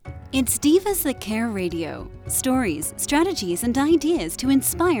It's Divas That Care Radio. Stories, strategies, and ideas to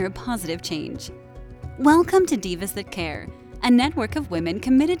inspire positive change. Welcome to Divas That Care, a network of women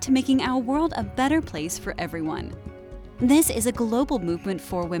committed to making our world a better place for everyone. This is a global movement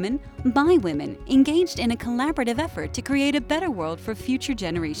for women, by women, engaged in a collaborative effort to create a better world for future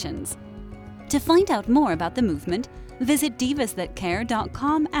generations. To find out more about the movement, visit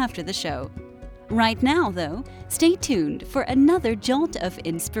divasthatcare.com after the show. Right now, though, stay tuned for another jolt of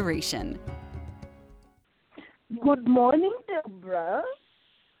inspiration. Good morning, Deborah.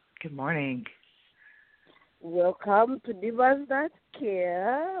 Good morning. Welcome to Divas That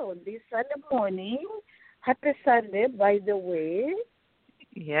Care on this Sunday morning. Happy Sunday, by the way.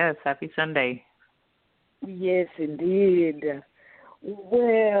 Yes, happy Sunday. Yes, indeed.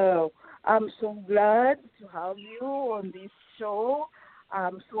 Well, I'm so glad to have you on this show.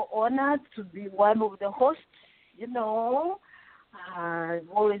 I'm so honored to be one of the hosts. I've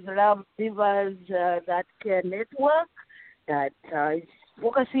always loved Divas That Care Network that is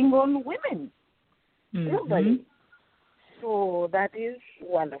focusing on women globally. So that is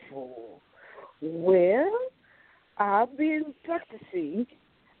wonderful. Well, I've been practicing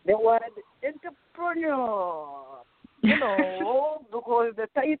the word entrepreneur, because the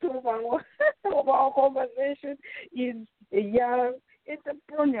title of our conversation is a young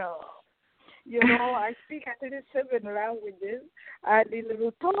entrepreneur. I speak at least 7 languages, and in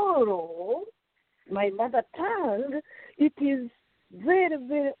Rutoro, my mother tongue, it is very,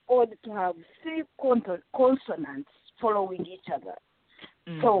 very odd to have 3 consonants following each other.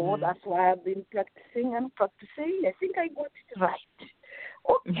 So that's why I've been practicing and practicing. I think I got it right.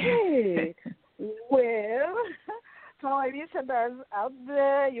 Okay. Well, to our listeners out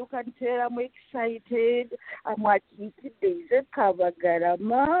there, you can tell I'm excited. I'm Wakiti Daisy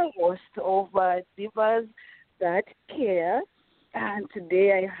Kabagarama, host of Divas That Care. And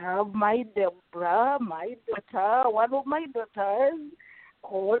today I have my Deborah, my daughter, one of my daughters,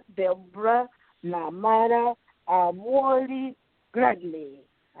 called Deborah Namara Amwoli Gladly.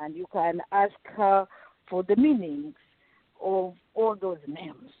 And you can ask her for the meanings of all those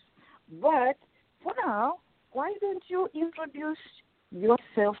names. But for now, why don't you introduce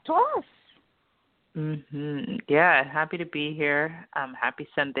yourself to us? Yeah, happy to be here. Happy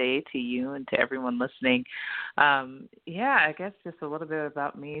Sunday to you and to everyone listening. I guess just a little bit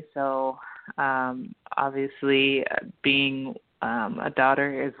about me. So obviously being a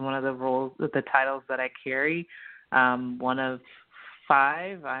daughter is one of the roles, the titles that I carry. One of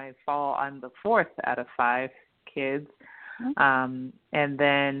 5. I'm the 4th out of 5 kids. And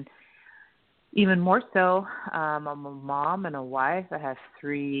then even more so, I'm a mom and a wife. I have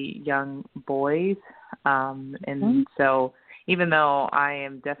 3 young boys. So even though I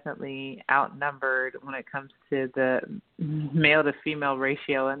am definitely outnumbered when it comes to the male to female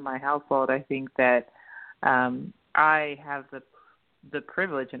ratio in my household, I think that I have the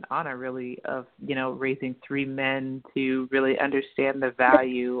privilege and honor really of, raising 3 men to really understand the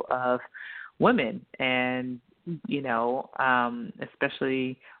value of women and,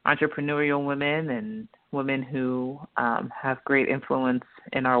 especially entrepreneurial women and women who have great influence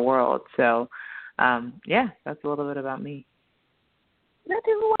in our world. So, that's a little bit about me. That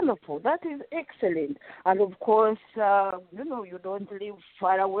is wonderful. That is excellent. And, of course, you don't live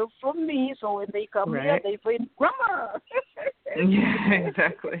far away from me, so when they come here, they find Grandma. Yeah,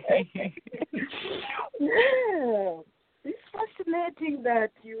 exactly. Yeah. It's fascinating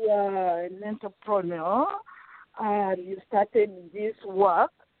that you are an entrepreneur and you started this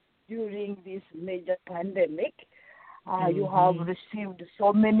work during this major pandemic. You have received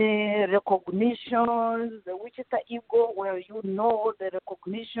so many recognitions, the Wichita Eagle, where the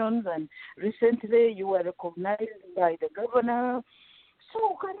recognitions, and recently you were recognized by the governor.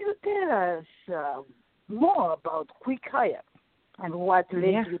 So can you tell us more about Quick Hire and what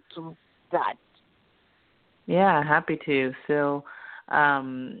led you to that? Yeah, happy to. So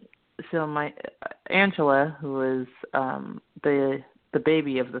my Angela, who is the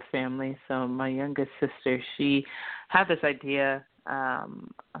baby of the family, so my youngest sister, she had this idea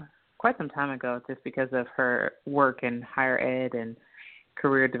quite some time ago just because of her work in higher ed and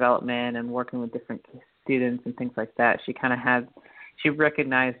career development and working with different students and things like that. She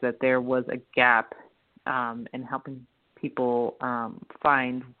recognized that there was a gap in helping people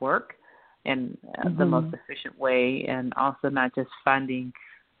find work in the most efficient way, and also not just finding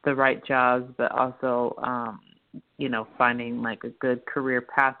the right jobs, but also finding like a good career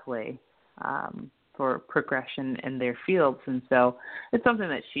pathway for progression in their fields. And so it's something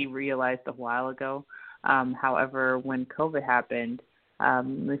that she realized a while ago. However, when COVID happened,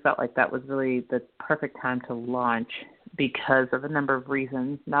 we felt like that was really the perfect time to launch because of a number of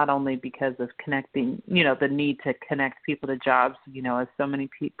reasons, not only because of connecting, the need to connect people to jobs, as so many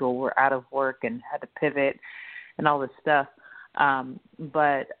people were out of work and had to pivot and all this stuff.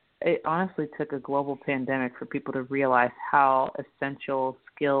 But it honestly took a global pandemic for people to realize how essential,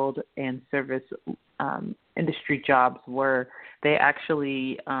 skilled, and service industry jobs were. They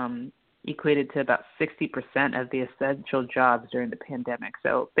actually equated to about 60% of the essential jobs during the pandemic.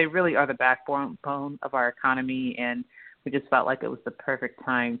 So they really are the backbone of our economy, and we just felt like it was the perfect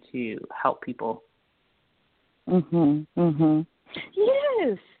time to help people. Yes,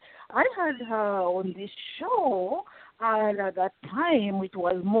 I had her on this show, and at that time it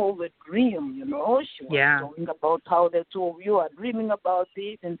was more of a dream, She was talking about how the two of you are dreaming about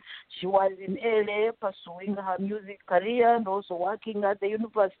it, and she was in LA pursuing her music career and also working at the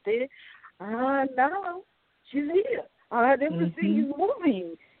university. And now she's here, and everything is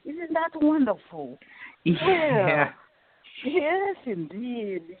moving. Isn't that wonderful? Yeah. Yes,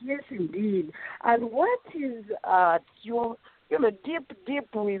 indeed. Yes, indeed. And what is your,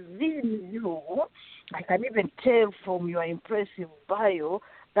 deep within you? I can even tell from your impressive bio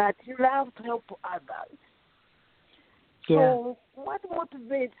that you love to help others. Yeah. So what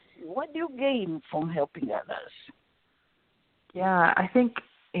motivates you? What do you gain from helping others? Yeah, I think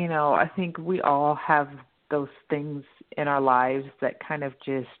we all have those things in our lives that kind of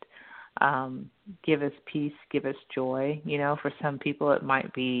just give us peace, give us joy. For some people it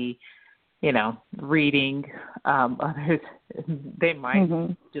might be, reading. Others, they might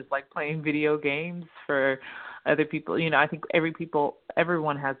just like playing video games. For other people, I think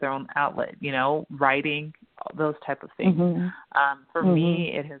everyone has their own outlet, writing, those type of things. For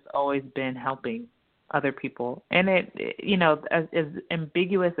me, it has always been helping other people. And it as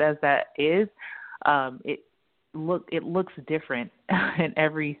ambiguous as that is, it looks different in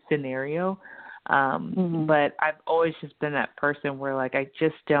every scenario. But I've always just been that person where I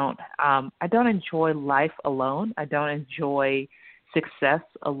just don't enjoy life alone. I don't enjoy success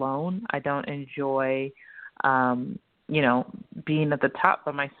alone. I don't enjoy being at the top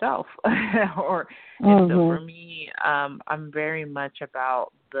by myself. So for me, I'm very much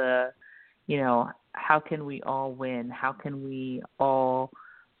about the, how can we all win? How can we all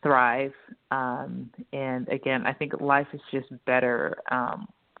thrive? And again, I think life is just better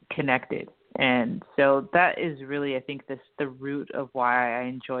connected. And so that is really, I think, the root of why I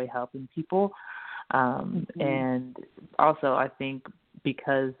enjoy helping people. And also, I think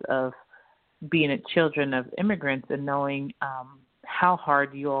because of being children of immigrants and knowing how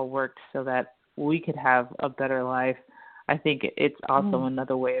hard you all worked so that we could have a better life, I think it's also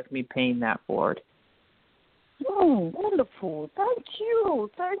another way of me paying that forward. Oh, wonderful. Thank you.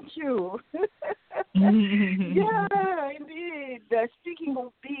 Yeah, indeed. Speaking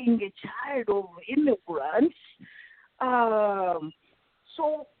of being a child of immigrants,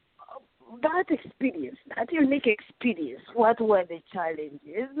 so that experience, that unique experience, what were the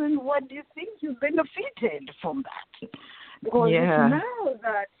challenges and what do you think you benefited from that? Because it's now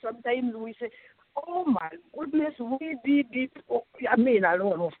that sometimes we say, oh my goodness, we did it. I mean,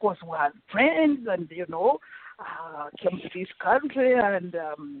 alone, of course, we had friends and, came to this country and,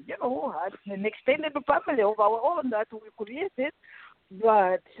 had an extended family of our own that we created.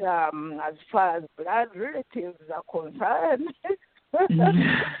 But as far as blood relatives are concerned, it was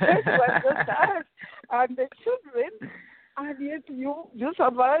just us and the children, and yet you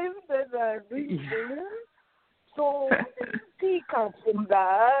survived and doing things. So pick up from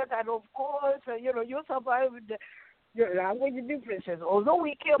that, and of course, you survived your language differences. Although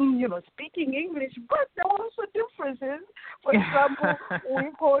we came, speaking English, but there were also differences. For example,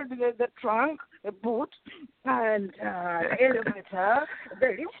 we called the trunk a boot, and the elevator, the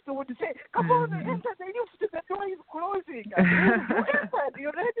lift would say, come on, enter the lift, the door is closing. And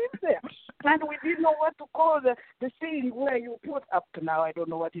you read in there. And we didn't know what to call the thing where you put, up to now I don't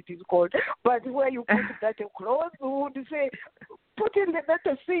know what it is called, but where you put that clothes, we would say, put in that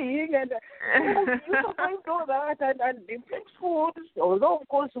thing, and you survived all that, and different foods. Although, of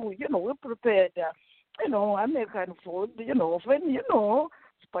course, we prepared, American food, often,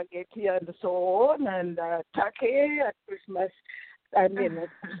 spaghetti and so on, and turkey at Christmas, Christmas,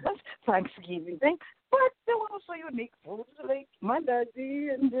 Thanksgiving thing. But there were also unique foods like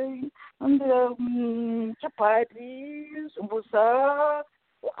mandazi and chapati, sambusa.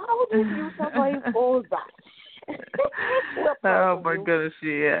 How did you survive all that? Oh my goodness,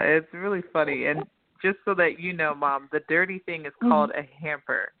 yeah, it's really funny. And just so that you know, Mom, the dirty thing is called a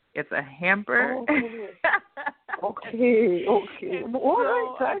hamper. It's a hamper. Okay. All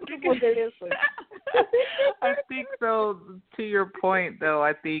right, thank you for the lesson. I think so. To your point, though,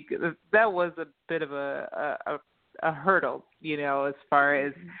 I think that was a bit of a a hurdle, as far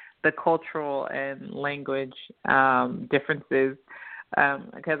as the cultural and language differences,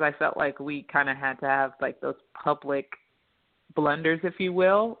 because I felt like we kind of had to have like those public blunders, if you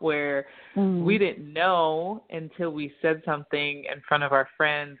will, where we didn't know until we said something in front of our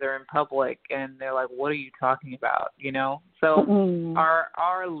friends or in public, and they're like, "What are you talking about?" So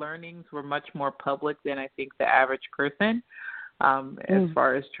our learnings were much more public than I think the average person, as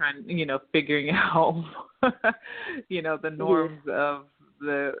far as trying, figuring out, the norms of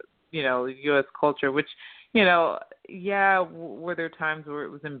the, U.S. culture, which, were there times where it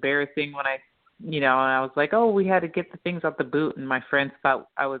was embarrassing when and I was like, oh, we had to get the things out the boot, and my friends thought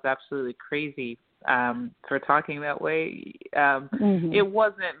I was absolutely crazy for talking that way. It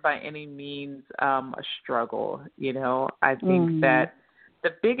wasn't by any means a struggle, I think that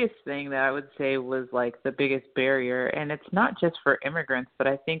the biggest thing that I would say was like the biggest barrier, and it's not just for immigrants, but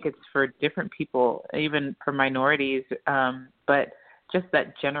I think it's for different people, even for minorities, but just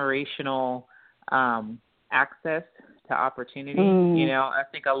that generational access to opportunity. I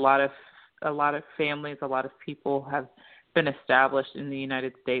think a lot of families, a lot of people have been established in the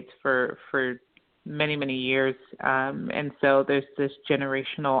United States for many, many years. And so there's this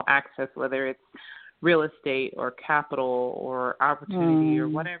generational access, whether it's real estate or capital or opportunity or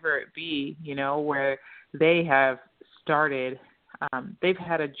whatever it be, where they have started, they've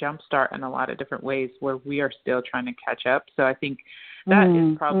had a jump start in a lot of different ways where we are still trying to catch up. So I think that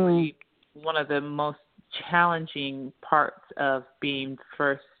is probably one of the most challenging parts of being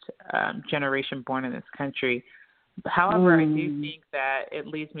first generation born in this country. However, I do think that it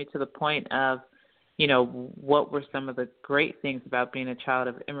leads me to the point of, what were some of the great things about being a child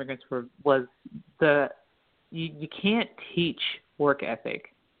of immigrants was you can't teach work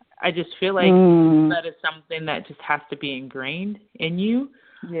ethic. I just feel like that is something that just has to be ingrained in you.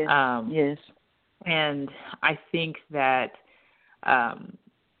 Yes. Yes. And I think that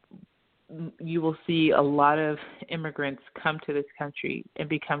you will see a lot of immigrants come to this country and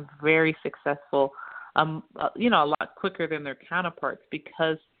become very successful, a lot quicker than their counterparts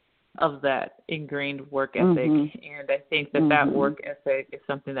because of that ingrained work ethic. And I think that work ethic is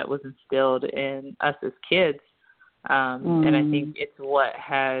something that was instilled in us as kids. And I think it's what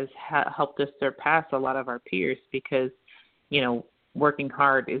has helped us surpass a lot of our peers because, working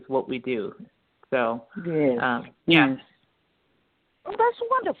hard is what we do. So, yes. Oh, that's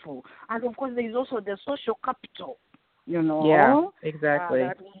wonderful. And of course, there is also the social capital, Yeah, exactly.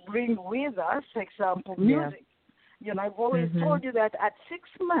 that we bring with us, for example, music. I've always told you that at 6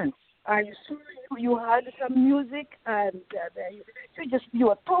 months, you had some music, and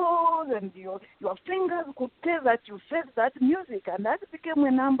your toes and your fingers could tell that you felt that music, and that became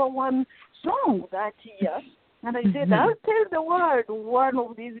a number one song that year. And I said, I'll tell the world one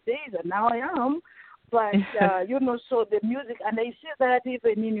of these days, and now I am. But, so the music, and I see that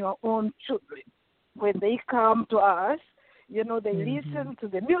even in your own children. When they come to us, they listen to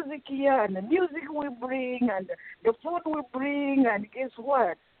the music here, and the music we bring, and the food we bring, and guess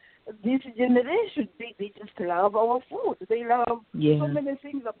what? This generation, they just love our food. They love so many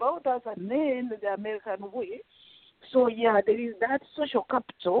things about us, and then the American way. So, there is that social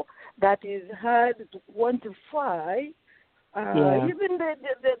capital that is hard to quantify. Even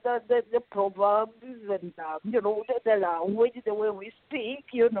the proverbs and the language, the way we speak,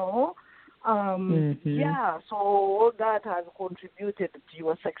 so all that has contributed to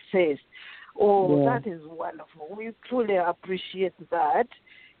your success. That is wonderful. We truly appreciate that.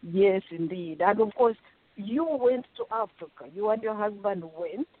 Yes, indeed. And of course, you went to Africa. You and your husband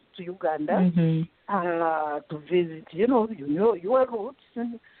went to Uganda to visit, your roots.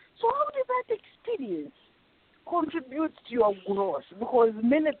 And so how did that experience contribute to your growth? Because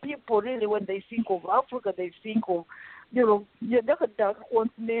many people really, when they think of Africa, they think of, the dark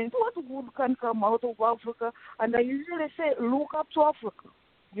continent. What good can come out of Africa? And I usually say, look up to Africa.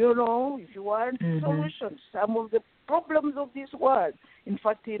 If you want solutions, some of the problems of this world. In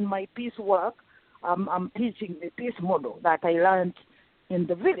fact, in my peace work, I'm teaching the peace model that I learned in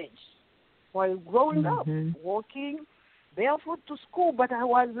the village while growing up, walking barefoot to school, but I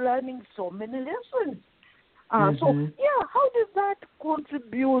was learning so many lessons. How did that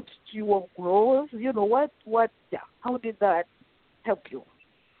contribute to your growth? How did that help you?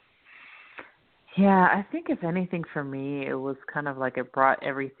 Yeah, I think if anything for me, it was kind of like it brought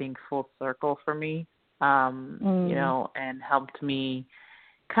everything full circle for me, and helped me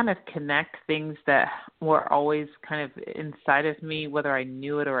kind of connect things that were always kind of inside of me, whether I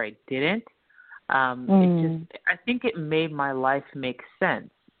knew it or I didn't. I think it made my life make sense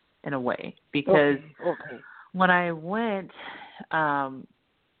in a way because when I went,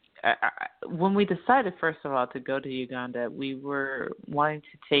 when we decided, first of all, to go to Uganda, we were wanting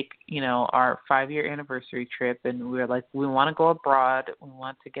to take, our 5-year anniversary trip, and we were like, we want to go abroad, we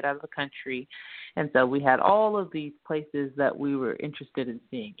want to get out of the country, and so we had all of these places that we were interested in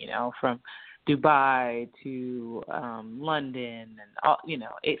seeing, from Dubai to London, and all,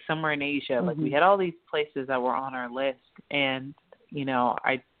 somewhere in Asia. Like, we had all these places that were on our list, and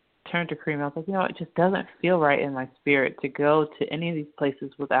I turned to Kareem. I was like, it just doesn't feel right in my spirit to go to any of these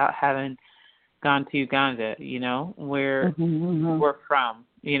places without having gone to Uganda, where we're from.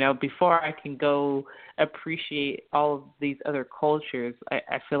 Before I can go appreciate all of these other cultures,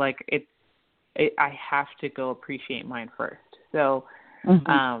 I feel like I have to go appreciate mine first. So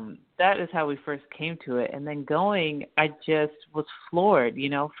that is how we first came to it. And then going, I just was floored,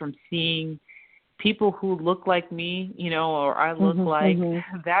 from seeing people who look like me, or I look like.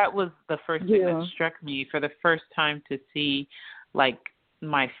 That was the first thing that struck me for the first time, to see, like,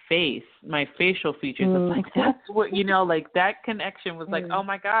 my face, my facial features. It's like, that's what, like, that connection was like, oh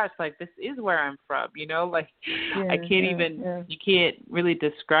my gosh, like, this is where I'm from, like, I can't even, you can't really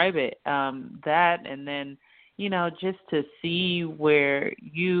describe it. That, and then, just to see where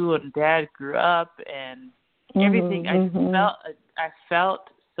you and Dad grew up and everything, I felt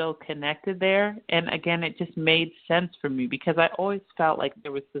so connected there. And again, it just made sense for me, because I always felt like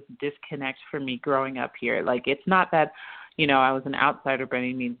there was this disconnect for me growing up here. Like, it's not that, I was an outsider by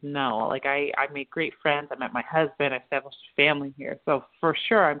any means. No, like, I made great friends. I met my husband. I established a family here. So for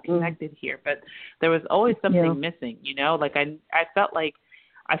sure I'm connected here, but there was always something missing, like I felt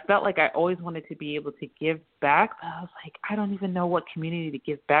like I always wanted to be able to give back, but I was like, I don't even know what community to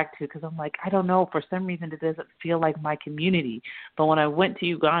give back to, because I'm like, I don't know. For some reason, it doesn't feel like my community. But when I went to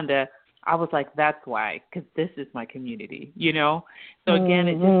Uganda, I was like, that's why, because this is my community, So again,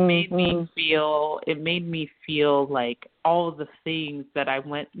 it just made me feel like all of the things that I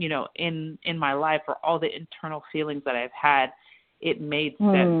went, in my life, or all the internal feelings that I've had, it made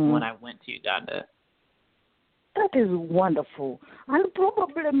sense when I went to Uganda. That is wonderful, and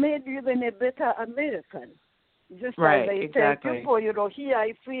probably made you even a better American. Just right, as I exactly. tell people, here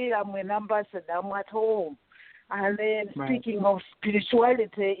I feel I'm an ambassador, I'm at home. And then speaking of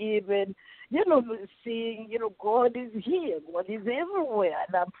spirituality, even, seeing, God is here, God is everywhere.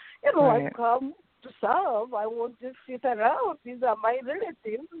 And, I come to serve, I won't just sit around. These are my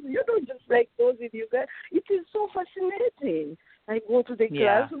relatives, just like those in Uganda. It is so fascinating. I go to the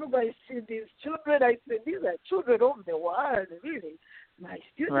classroom, I see these children, I say, these are children of the world, really. My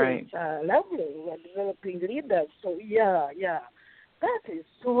students are lovely. We are developing leaders. So, that is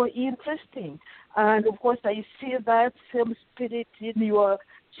so interesting. And, of course, I see that same spirit in your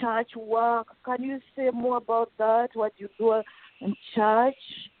church work. Can you say more about that, what you do in church?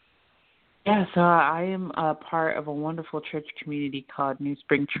 Yeah, so I am a part of a wonderful church community called New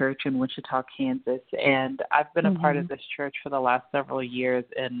Spring Church in Wichita, Kansas, and I've been a part of this church for the last several years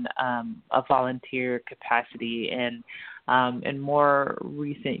in a volunteer capacity, and in more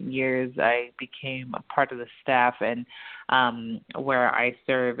recent years I became a part of the staff, and where I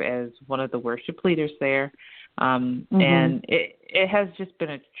serve as one of the worship leaders there, and it has just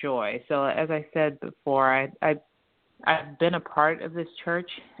been a joy. So as I said before, I've been a part of this church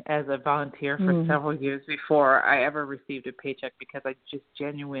as a volunteer for several years before I ever received a paycheck, because I just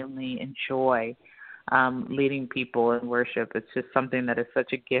genuinely enjoy leading people in worship. It's just something that is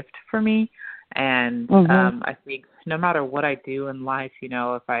such a gift for me. And I think no matter what I do in life,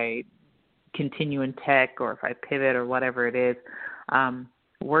 if I continue in tech or if I pivot or whatever it is,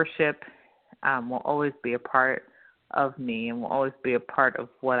 worship will always be a part of me and will always be a part of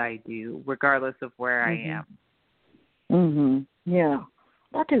what I do, regardless of where I am. Yeah,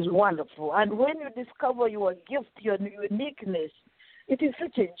 that is wonderful. And when you discover your gift, your uniqueness, it is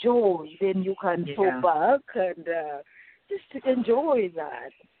such a joy. Then you can go back and just enjoy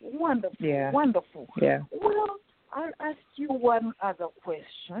that. Wonderful, wonderful. Yeah. Well, I'll ask you one other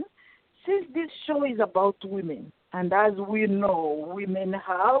question. Since this show is about women, and as we know, women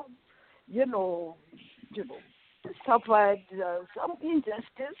have, suffered some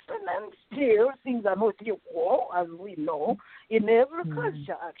injustice, and still things are not equal, as we know, in every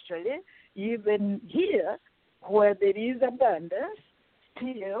culture, actually. Even here, where there is abundance,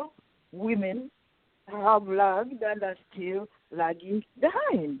 still women have lagged and are still lagging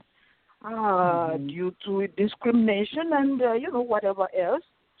behind due to discrimination and, whatever else.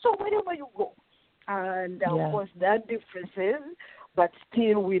 So wherever you go, and of course there are differences, but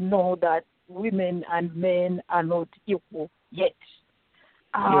still we know that women and men are not equal yet.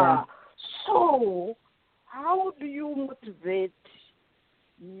 So how do you motivate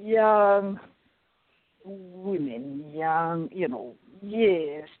young women,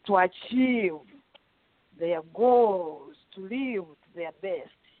 yes, to achieve their goals, to live their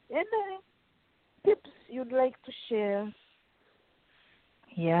best. Any tips you'd like to share?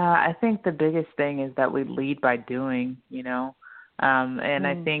 Yeah, I think the biggest thing is that we lead by doing, and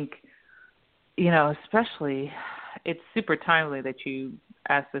I think, especially it's super timely that you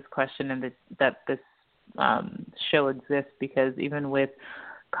asked this question and that this show exists, because even with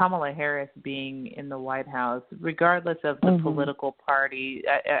Kamala Harris being in the White House, regardless of the political party,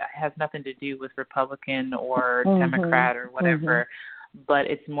 it has nothing to do with Republican or Democrat or whatever, but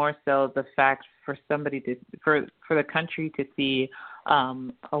it's more so the fact for the country to see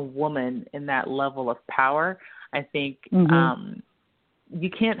a woman in that level of power. I think you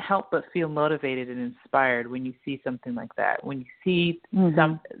can't help but feel motivated and inspired when you see something like that. When you see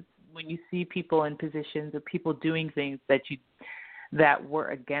when you see people in positions or people doing things that were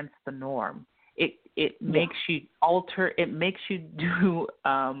against the norm, it makes you alter. It makes you do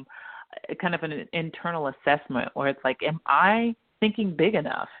kind of an internal assessment where it's like, am I thinking big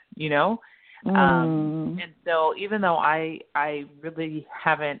enough? And so even though I really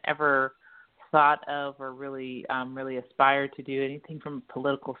haven't ever thought of or really aspired to do anything from a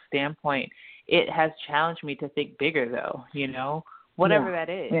political standpoint, it has challenged me to think bigger, though, whatever that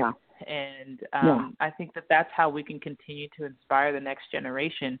is. Yeah. And I think that that's how we can continue to inspire the next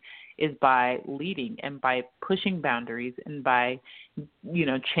generation, is by leading and by pushing boundaries and by,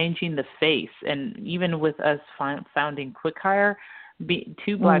 changing the face. And even with us founding QuickHire,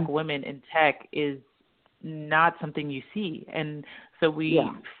 two Black women in tech is not something you see. And so we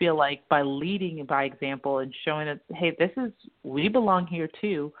feel like by leading by example and showing that, hey, we belong here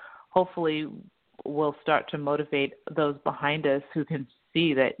too, hopefully we'll start to motivate those behind us who can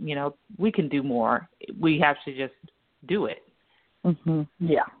see that, we can do more. We have to just do it.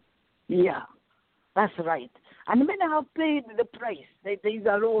 Yeah, that's right. And many have paid the price. There is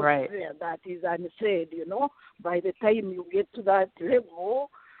a road there that is unsaid, By the time you get to that level,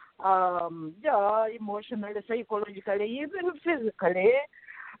 emotionally, psychologically, even physically,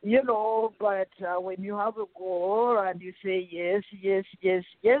 but when you have a goal and you say, yes,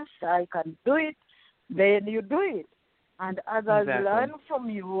 I can do it, then you do it. And others learn from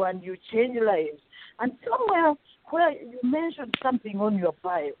you and you change lives. And somewhere where you mentioned something on your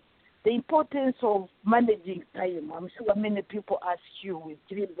bio, the importance of managing time. I'm sure many people ask you with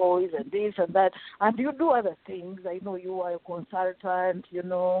 3 boys and this and that, and you do other things. I know you are a consultant,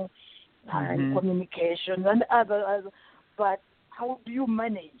 and communication and other. But how do you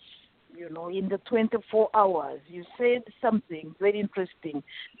manage, in the 24 hours? You said something very interesting,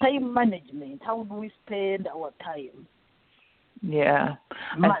 time management. How do we spend our time? Yeah,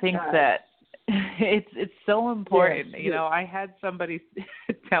 I think that it's so important. Yes. I had somebody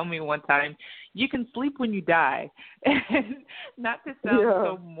tell me one time, you can sleep when you die. Not to sound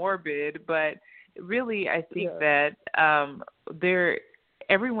so morbid, but really I think that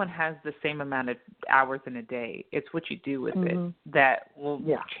everyone has the same amount of hours in a day. It's what you do with it that will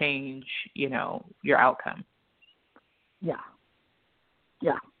change, your outcome. Yeah,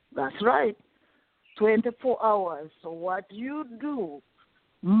 that's right. 24 hours. So what you do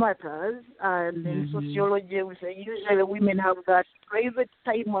matters. And in sociology, we say usually women have that private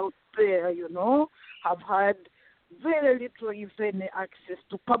time out there, have had very little, if any, access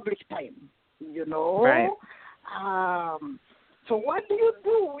to public time, Right. So what do you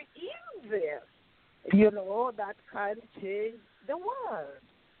do in there, that can change the world?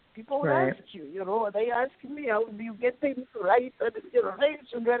 People ask you, they ask me, how do you get things right? And,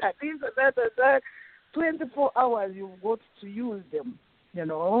 children like this and that and that. 24 hours, you've got to use them,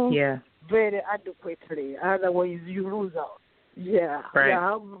 very adequately. Otherwise, you lose out. Yeah. Right.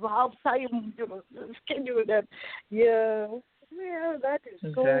 Yeah, have time, schedule that. Yeah, that is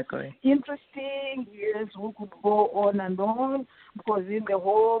so interesting. Yes, we could go on and on, because in the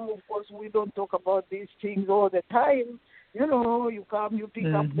home, of course, we don't talk about these things all the time. You come, you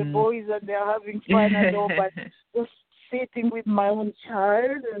pick up the boys, and they're having fun and all, but just sitting with my own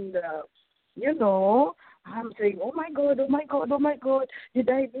child and, I'm saying, oh my God, did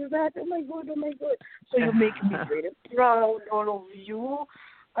I do that? Oh my God. So you make me very proud, all of you.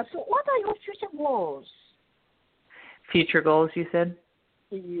 So what are your future goals? Future goals, you said?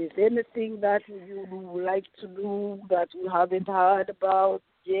 Yes, anything that you would like to do that we haven't heard about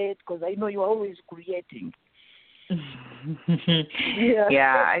yet, because I know you're always creating.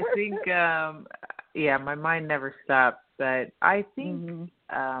 I think, my mind never stops, but I think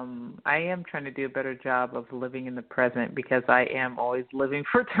I am trying to do a better job of living in the present, because I am always living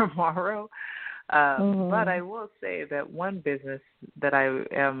for tomorrow. But I will say that one business that I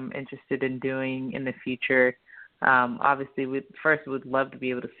am interested in doing in the future obviously we first would love to be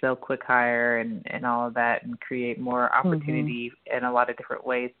able to sell quick hire and all of that and create more opportunity in a lot of different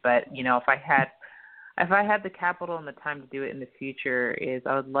ways. But, if I had the capital and the time to do it in the future,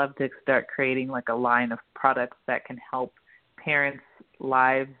 I would love to start creating like a line of products that can help parents'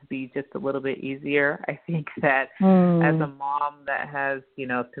 lives be just a little bit easier. I think that as a mom that has,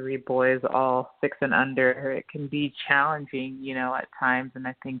 3 boys, all 6 and under, it can be challenging, at times. And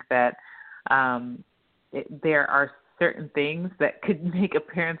I think that there are certain things that could make a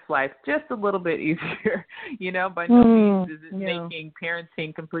parent's life just a little bit easier. By no means is it making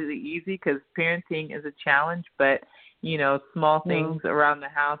parenting completely easy, because parenting is a challenge. But, small things around the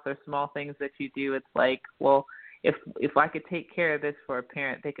house or small things that you do, it's like, well, if I could take care of this for a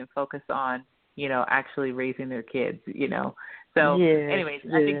parent, they can focus on, actually raising their kids, So anyways,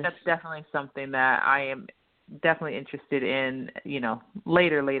 I think that's definitely something that I am definitely interested in,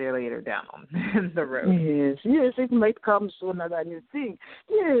 later down on the road. Yes, it might come sooner than you think.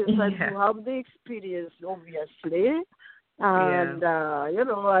 Yes, and you have the experience, obviously. And,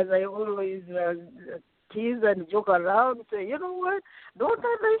 as I always tease and joke around, say, you know what, don't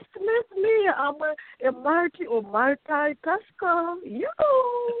underestimate me. I'm a multitasker.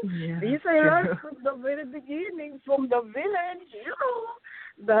 This I learned from the very beginning, from the village,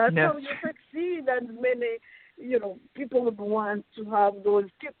 That's how you succeed. And many, people would want to have those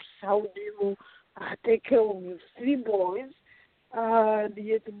tips. How do you take care of your 3 boys and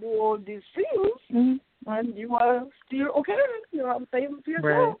yet do all these things, and you are still okay? You have time to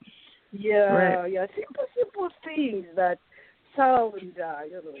yourself. Simple things that sound,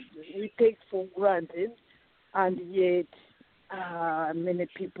 we take for granted, and yet many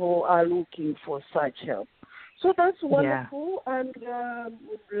people are looking for such help. So that's wonderful, and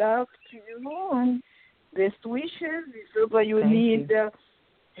would love to, and best wishes. If ever you need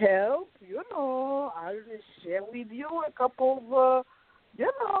help, I'll share with you a couple of,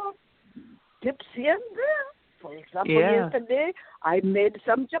 tips here and there. For example, yesterday I made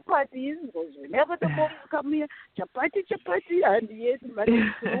some chapatis, because whenever the boys come here, chapati, and yet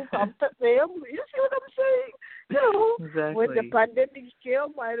managed to look after them. You see what I'm saying? Exactly. When the pandemic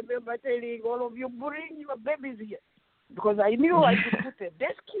came, I remember telling all of you, bring your babies here. Because I knew I could put a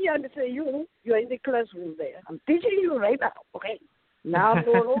desk here and say, you're in the classroom there. I'm teaching you right now, okay? Now I'm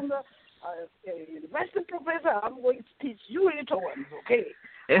no longer a university professor. I'm going to teach you little ones, okay?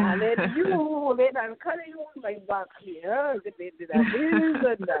 And then I'll carry you on my back here, the baby that is,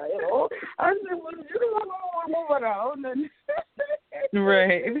 and, and then we'll move around. And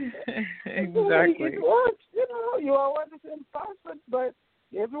right. Exactly. It works, you are one of the same person, but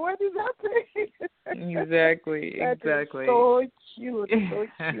everyone is happy. Exactly. Exactly. So cute,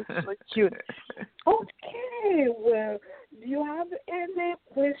 so cute. Okay, well, do you have any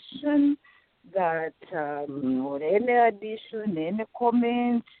question that, or any addition, any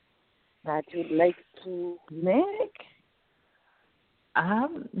comment that you'd like to make?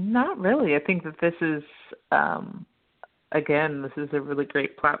 Not really. I think that this is, again, this is a really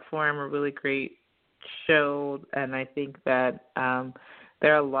great platform, a really great show, and I think that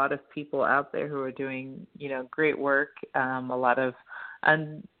there are a lot of people out there who are doing, great work, a lot of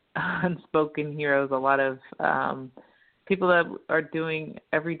unspoken heroes, a lot of people that are doing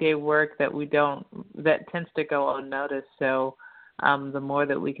everyday work that tends to go unnoticed. So the more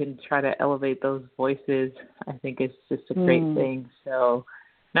that we can try to elevate those voices, I think it's just a great thing. So,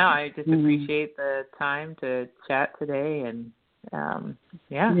 no, I just appreciate the time to chat today, and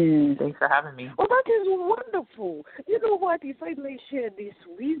thanks for having me. Well, that is wonderful. You know what, if I may share this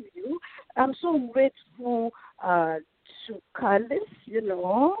with you, I'm so grateful to Candice,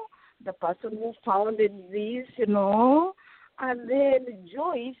 the person who founded this, and then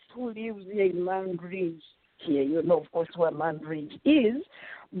Joyce, who lives here in Manbridge here, of course, where Manbridge is,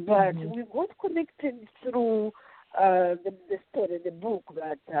 but we got connected through the story, the book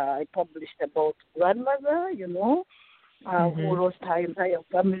that I published about grandmother, who lost her entire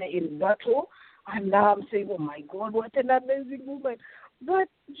family in battle. And now I'm saying, oh, my God, what an amazing woman. But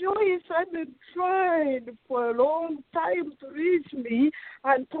Joyce had tried for a long time to reach me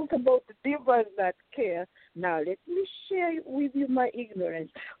and talk about the divas that care. Now, let me share with you my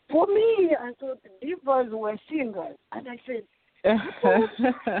ignorance. For me, I thought the divas were singers. And I said, I'm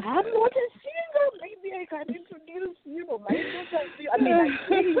not a singer. Maybe I can introduce, my daughters. I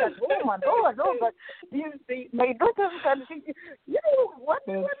sing at home and all, but my daughters can sing. What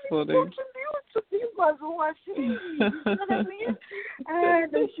do I contribute to divas who are singing? You know what I mean?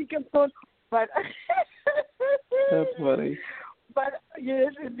 And she kept on, but that's funny. But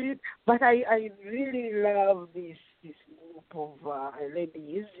yes, indeed. But I really love this group of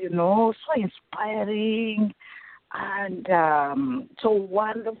ladies. So inspiring. And so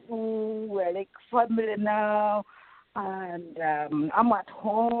wonderful. We're like family now. And I'm at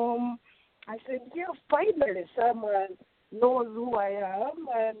home. I said, yeah, finally someone knows who I am,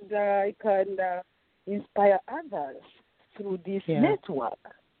 and I can inspire others through this network.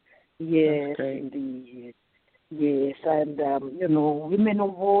 Yes, indeed. Yes, and women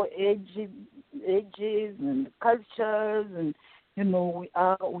of all ages and cultures, and we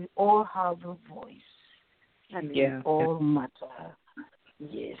all have a voice, and we all matter.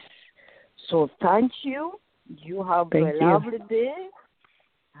 Yes. So thank you. You have a lovely day,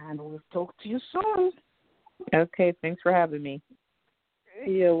 and we'll talk to you soon. Okay, thanks for having me.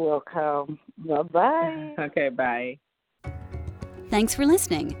 You're welcome. Bye-bye. Okay, bye. Thanks for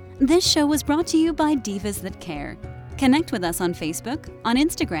listening. This show was brought to you by Divas That Care. Connect with us on Facebook, on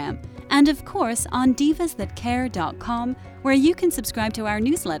Instagram, and of course on divasthatcare.com, where you can subscribe to our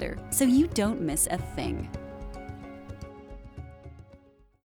newsletter so you don't miss a thing.